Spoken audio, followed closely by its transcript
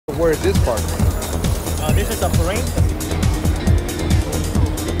where is this part? This is a parade.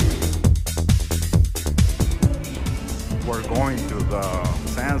 We're going to the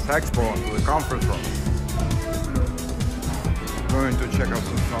Science Expo, to the conference room. Going to check out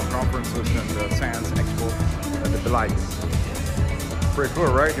some conferences and the Science Expo at the Belights. Pretty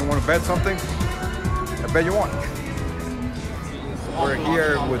cool, right? You want to bet something? I bet you won't. We're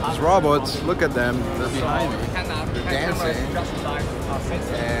here with these robots. Look at them. They're behind me. They're dancing.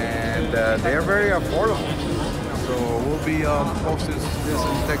 And they're very affordable. So we'll be posting this in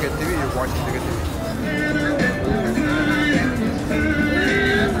Tech TV. You're watching Tech TV.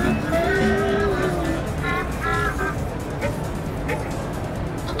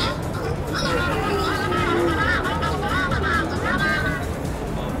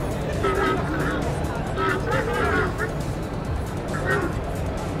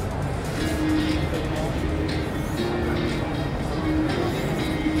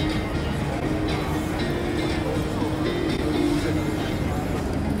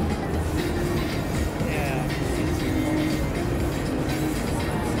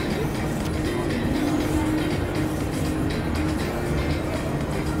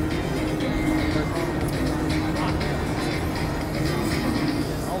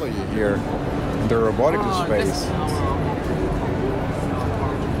 Here in the robotics space. So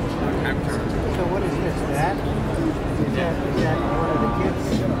what is this? That? Is that one of the kids?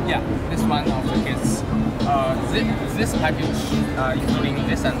 Yeah, this one of the kids. This package, including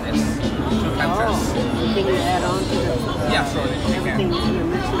this and this, two captures. Can you add on to this? Yeah, sure. You can.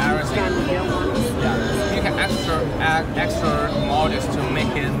 Everything. Yeah, you can add extra modules to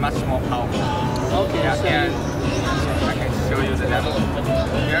make it much more powerful. Okay. Yeah, So and I can show you the demo.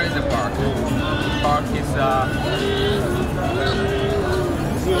 Here is the park. Park is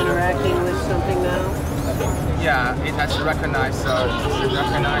he interacting with something now? yeah, it has recognized and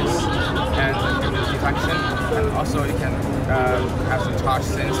detection, and also you can have some touch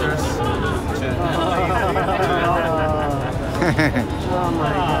sensors. Oh my God!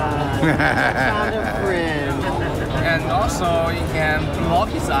 Found a friend. And also you can block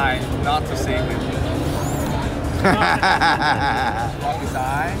his eye, not to see him. Block his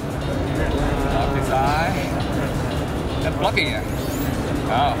eye. Block his eye. And blocking it.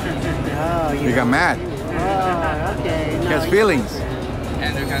 Oh. You got mad. Oh, okay. He has feelings.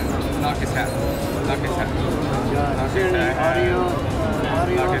 And you can knock his head. Knock his head. Is there any audio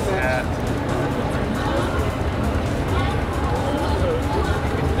Knock his head.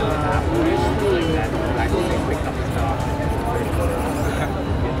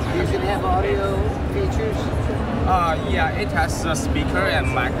 Does it have audio features? Yeah, it has a speaker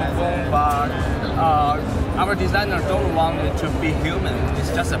and microphone, but our designer don't want it to be human.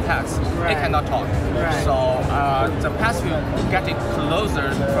 It's just a pet. Right. It cannot talk. Right. So the pet will get it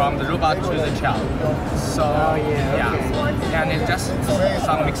closer from the robot to the child. So yeah, okay. And it just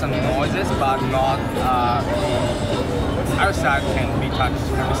some makes some noises, but not outside can be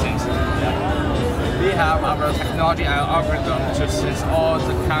touched everything. We have our technology and algorithm to sense all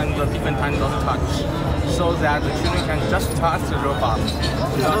the different kinds of touch, so that the children can just touch the robot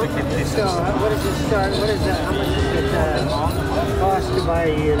without to keep distance. So what does it start? What is that? How much does it cost to buy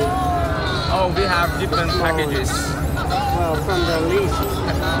a unit? Oh, we have different packages. Well, from the lease.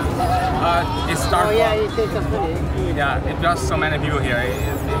 It starts. Oh yeah, you take a penny. Yeah, it does so many people here.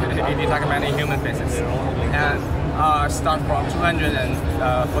 It detects many human faces. And start from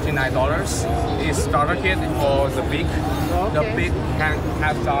 $249. It's starter kit for the big. Okay. The big can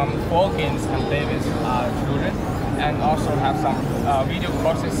have some 4 games can play with children, and also have some video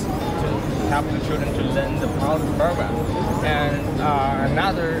courses to help the children to learn the program. And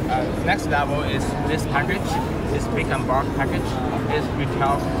another next level is this package, this pick and bark package. It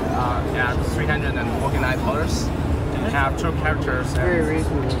retails at $349. Have 2 characters. Very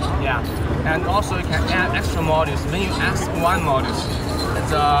reasonable. Yeah, and also you can add extra modules. When you ask one module,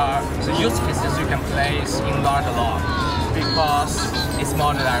 the use cases you can place in large a lot because it's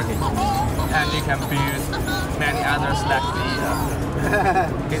modularity, and you can build many others like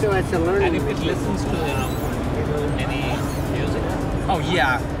the. So it's a learning. And if it listens to any music. Oh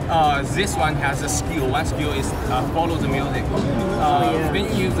yeah. This one has a skill. One skill is follow the music. When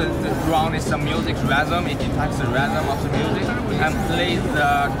you use the drone, it's a music rhythm. It detects the rhythm of the music and plays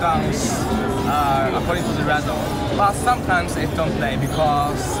the dance according to the rhythm. But sometimes it don't play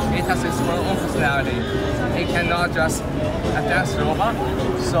because it has its own personality. It cannot just dance robot.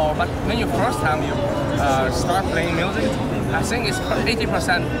 So, but when you first time you start playing music, I think it's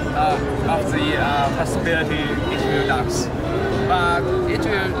 80% of the possibility it will dance. But it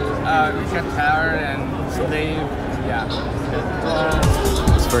will get tired and sleep. Yeah.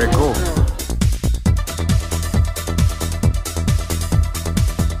 Very cool.